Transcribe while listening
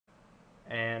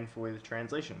and with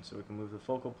translation. So we can move the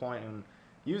focal point, and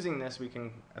using this we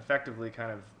can effectively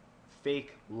kind of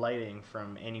fake lighting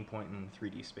from any point in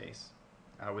 3D space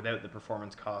without the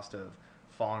performance cost of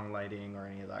falling lighting or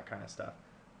any of that kind of stuff.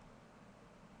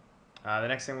 The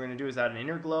next thing we're going to do is add an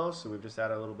inner glow. So we've just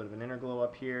added a little bit of an inner glow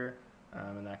up here,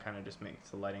 and that kind of just makes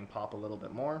the lighting pop a little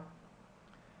bit more.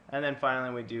 And then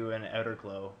finally we do an outer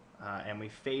glow, and we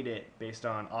fade it based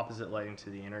on opposite lighting to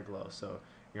the inner glow. So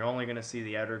you're only going to see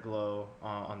the outer glow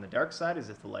on the dark side as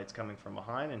if the light's coming from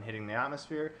behind and hitting the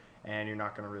atmosphere, and you're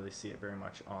not going to really see it very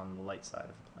much on the light side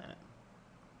of the planet.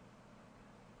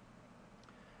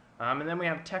 And then we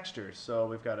have textures. So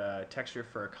we've got a texture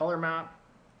for a color map.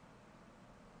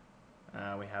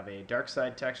 We have a dark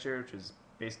side texture, which is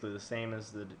basically the same as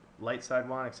the light side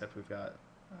one, except we've got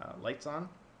lights on.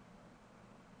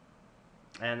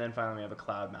 And then finally we have a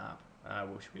cloud map,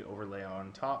 which we overlay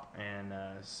on top and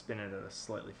spin it at a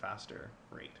slightly faster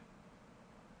rate.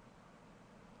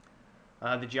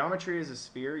 The geometry is a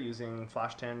sphere using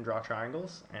Flash 10 draw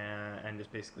triangles and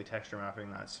just basically texture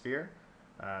mapping that sphere.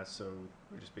 So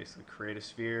we just basically create a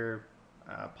sphere,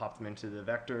 pop them into the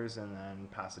vectors, and then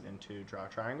pass it into draw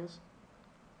triangles.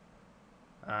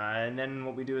 And then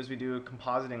what we do is we do a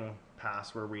compositing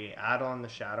pass where we add on the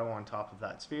shadow on top of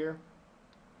that sphere.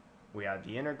 We add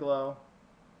the inner glow,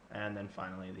 and then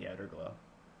finally the outer glow.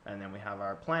 And then we have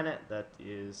our planet that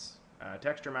is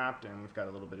texture mapped, and we've got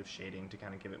a little bit of shading to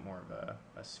kind of give it more of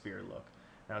a sphere look.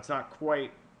 Now it's not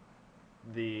quite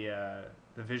the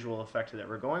visual effect that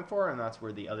we're going for, and that's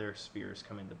where the other spheres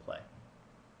come into play.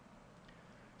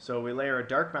 So we layer a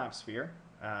dark map sphere,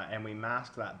 and we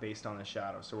mask that based on the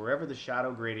shadow. So wherever the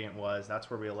shadow gradient was, that's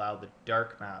where we allow the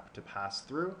dark map to pass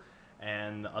through,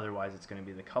 and otherwise it's going to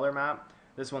be the color map.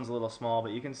 This one's a little small,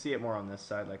 but you can see it more on this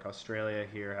side. Like Australia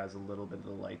here has a little bit of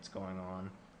the lights going on,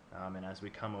 and as we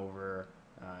come over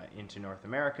into North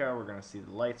America, we're going to see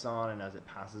the lights on, and as it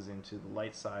passes into the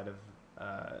light side of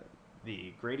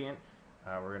the gradient,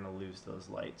 we're going to lose those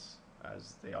lights,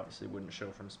 as they obviously wouldn't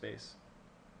show from space.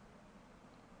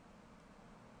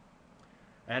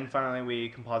 And finally we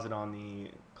composite on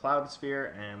the cloud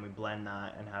sphere, and we blend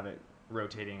that and have it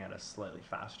rotating at a slightly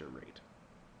faster rate.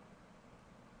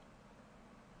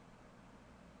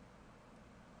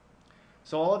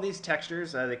 So all of these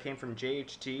textures, they came from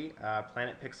JHT,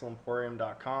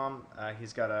 planetpixelemporium.com.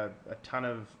 He's got a ton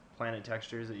of planet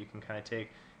textures that you can kind of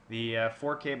take. The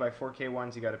 4K by 4K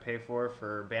ones you got to pay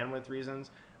for bandwidth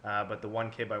reasons, but the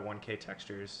 1K by 1K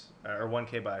textures, or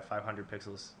 1K by 500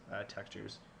 pixels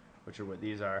textures, which are what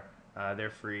these are, they're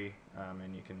free,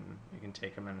 and you can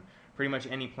take them. And pretty much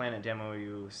any planet demo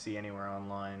you see anywhere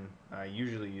online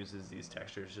usually uses these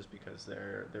textures, just because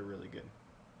they're really good.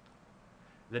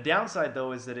 The downside,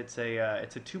 though, is that it's a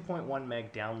 2.1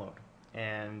 meg download,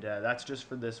 and that's just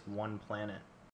for this one planet.